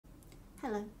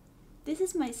Hello, this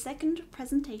is my second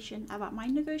presentation about my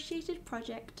negotiated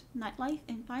project, Nightlife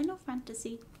in Final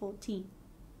Fantasy XIV.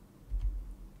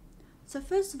 So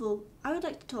first of all, I would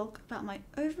like to talk about my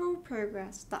overall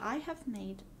progress that I have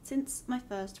made since my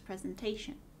first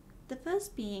presentation. The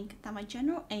first being that my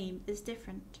general aim is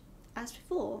different. As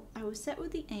before, I was set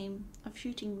with the aim of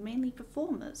shooting mainly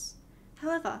performers.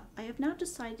 However, I have now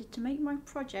decided to make my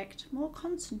project more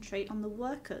concentrate on the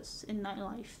workers in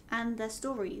Nightlife and their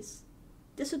stories.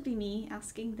 This would be me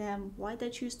asking them why they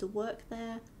choose to work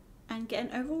there and get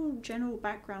an overall general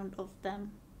background of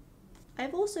them. I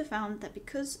have also found that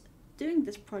because doing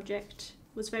this project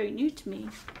was very new to me,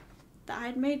 that I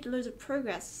had made loads of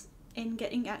progress in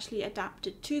getting actually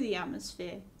adapted to the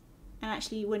atmosphere, and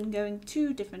actually when going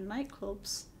to different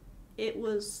nightclubs, it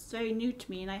was very new to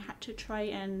me and I had to try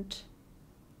and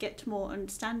get more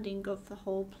understanding of the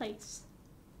whole place.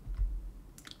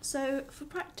 So for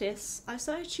practice, I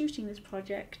started shooting this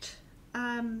project.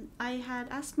 I had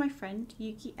asked my friend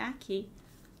Yuki Aki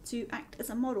to act as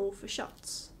a model for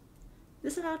shots.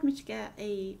 This allowed me to get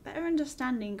a better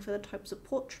understanding for the types of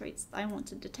portraits that I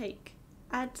wanted to take.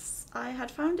 As I had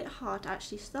found it hard to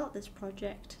actually start this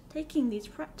project, taking these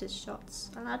practice shots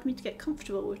allowed me to get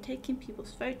comfortable with taking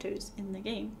people's photos in the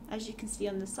game. As you can see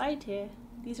on the side here,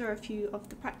 these are a few of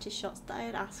the practice shots that I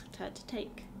had asked her to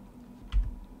take.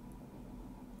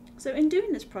 So in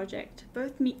doing this project,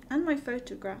 both me and my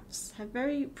photographs have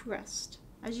very progressed.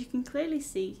 As you can clearly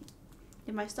see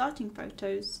in my starting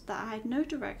photos that I had no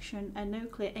direction and no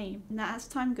clear aim, and that as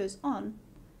time goes on,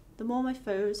 the more my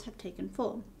photos have taken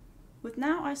form. With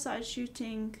now I started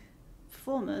shooting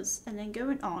performers and then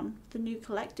going on the new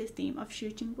collective theme of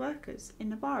shooting workers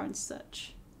in a bar and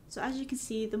such. So as you can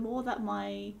see, the more that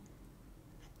my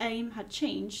aim had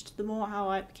changed, the more how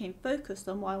I became focused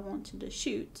on what I wanted to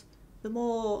shoot, the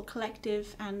more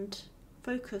collective and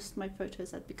focused my photos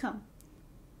had become.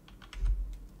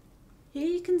 Here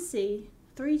you can see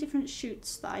 3 different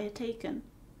shoots that I had taken,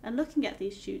 and looking at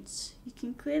these shoots, you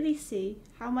can clearly see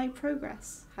how my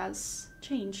progress has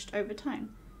changed over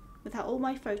time, with how all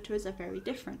my photos are very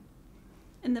different.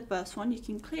 In the first one, you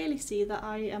can clearly see that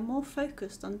I am more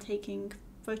focused on taking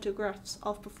photographs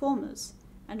of performers,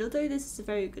 and although this is a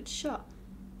very good shot,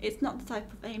 it's not the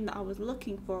type of aim that I was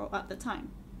looking for at the time.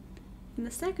 In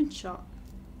the second shot,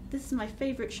 this is my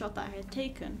favourite shot that I had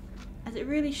taken, as it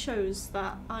really shows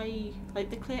that I like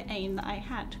the clear aim that I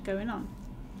had going on,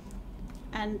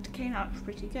 and came out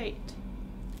pretty great.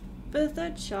 For the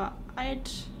third shot, I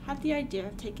had the idea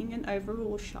of taking an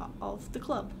overall shot of the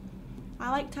club.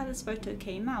 I liked how this photo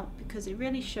came out because it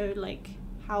really showed like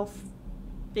how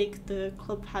big the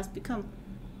club has become,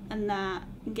 and that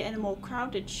getting a more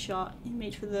crowded shot, it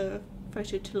made for the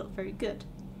photo to look very good.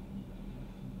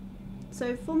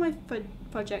 So for my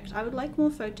project, I would like more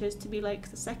photos to be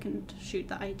like the second shoot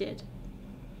that I did.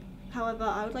 However,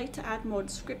 I would like to add more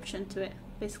description to it,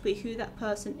 basically who that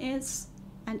person is,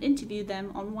 and interview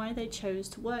them on why they chose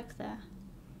to work there.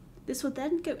 This will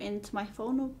then go into my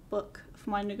final book for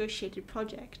my negotiated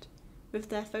project, with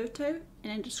their photo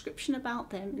and a description about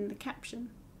them in the caption.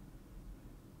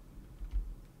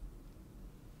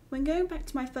 When going back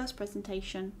to my first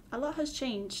presentation, a lot has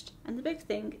changed, and the big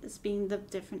thing has been the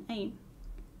different aim.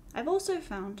 I've also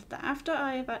found that after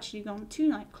I have actually gone to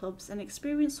nightclubs and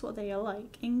experienced what they are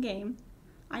like in-game,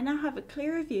 I now have a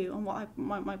clearer view on what I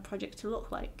want my project to look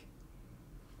like.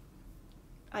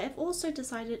 I have also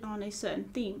decided on a certain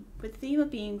theme, with the theme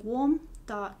of being warm,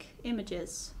 dark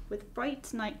images with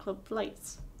bright nightclub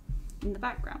lights in the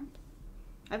background.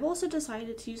 I've also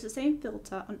decided to use the same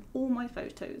filter on all my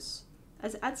photos,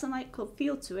 as it adds a nightclub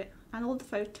feel to it, and all the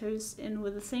photos in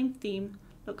with the same theme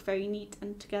look very neat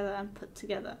and together and put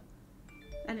together.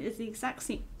 And it is the exact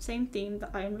same theme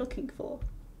that I am looking for.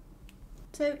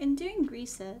 So in doing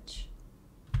research,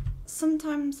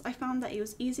 sometimes I found that it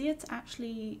was easier to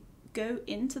actually go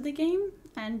into the game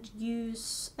and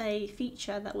use a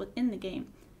feature that was in the game.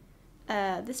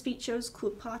 This feature is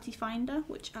called Party Finder,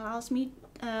 which allows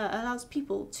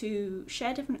people to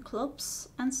share different clubs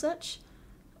and such,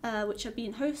 which are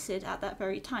being hosted at that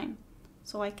very time.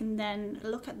 So I can then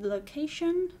look at the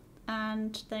location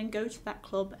and then go to that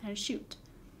club and shoot.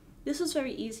 This was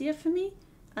very easier for me,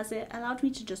 as it allowed me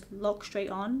to just log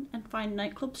straight on and find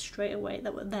nightclubs straight away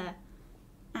that were there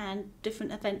and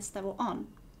different events that were on.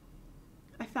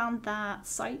 I found that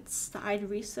sites that I'd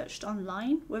researched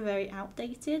online were very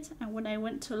outdated, and when I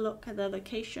went to look at the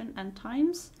location and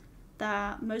times,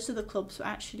 that most of the clubs were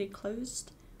actually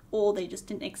closed or they just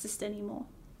didn't exist anymore.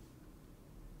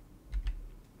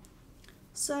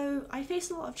 So I faced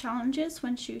a lot of challenges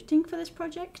when shooting for this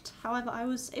project, however I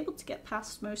was able to get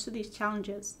past most of these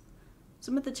challenges.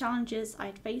 Some of the challenges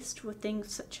I'd faced were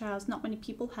things such as not many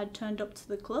people had turned up to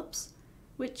the clubs,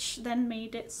 which then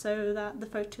made it so that the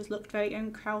photos looked very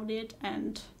uncrowded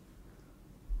and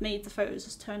made the photos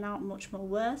just turn out much more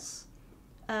worse.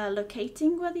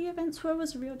 Locating where the events were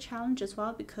was a real challenge as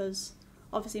well, because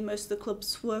obviously most of the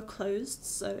clubs were closed,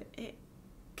 so it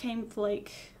came for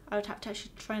I would have to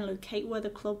actually try and locate where the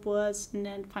club was and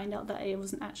then find out that it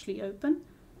wasn't actually open.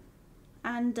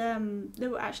 And there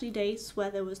were actually days where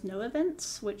there was no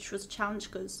events, which was a challenge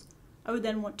because I would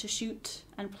then want to shoot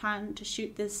and plan to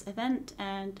shoot this event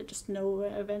and just know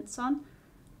where events on.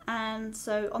 And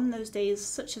so on those days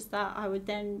such as that, I would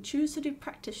then choose to do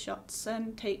practice shots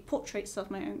and take portraits of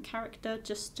my own character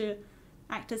just to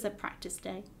act as a practice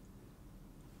day.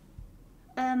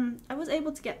 I was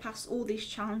able to get past all these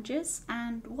challenges,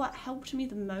 and what helped me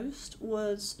the most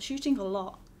was shooting a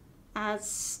lot,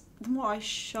 as the more I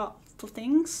shot for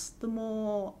things, the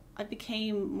more I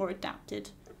became more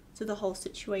adapted to the whole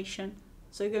situation.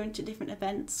 So going to different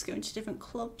events, going to different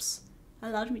clubs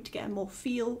allowed me to get a more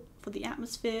feel for the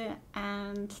atmosphere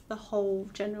and the whole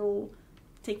general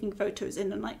taking photos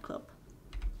in a nightclub.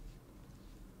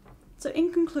 So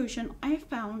in conclusion, I have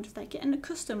found that getting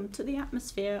accustomed to the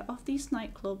atmosphere of these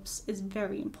nightclubs is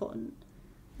very important.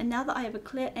 And now that I have a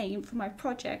clear aim for my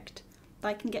project, that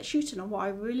I can get shooting on what I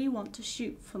really want to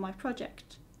shoot for my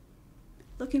project.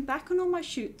 Looking back on all my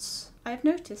shoots, I have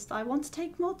noticed that I want to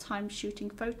take more time shooting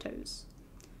photos.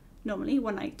 Normally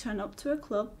when I turn up to a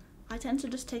club, I tend to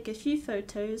just take a few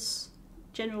photos,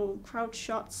 general crowd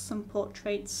shots, some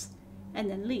portraits,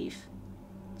 and then leave.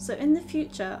 So in the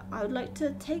future, I would like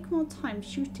to take more time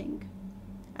shooting,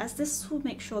 as this will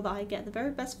make sure that I get the very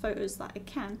best photos that I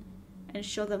can and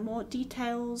ensure that more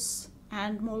details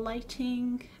and more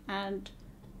lighting and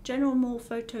general more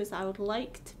photos I would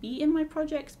like to be in my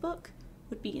projects book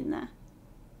would be in there.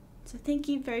 So thank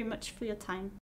you very much for your time.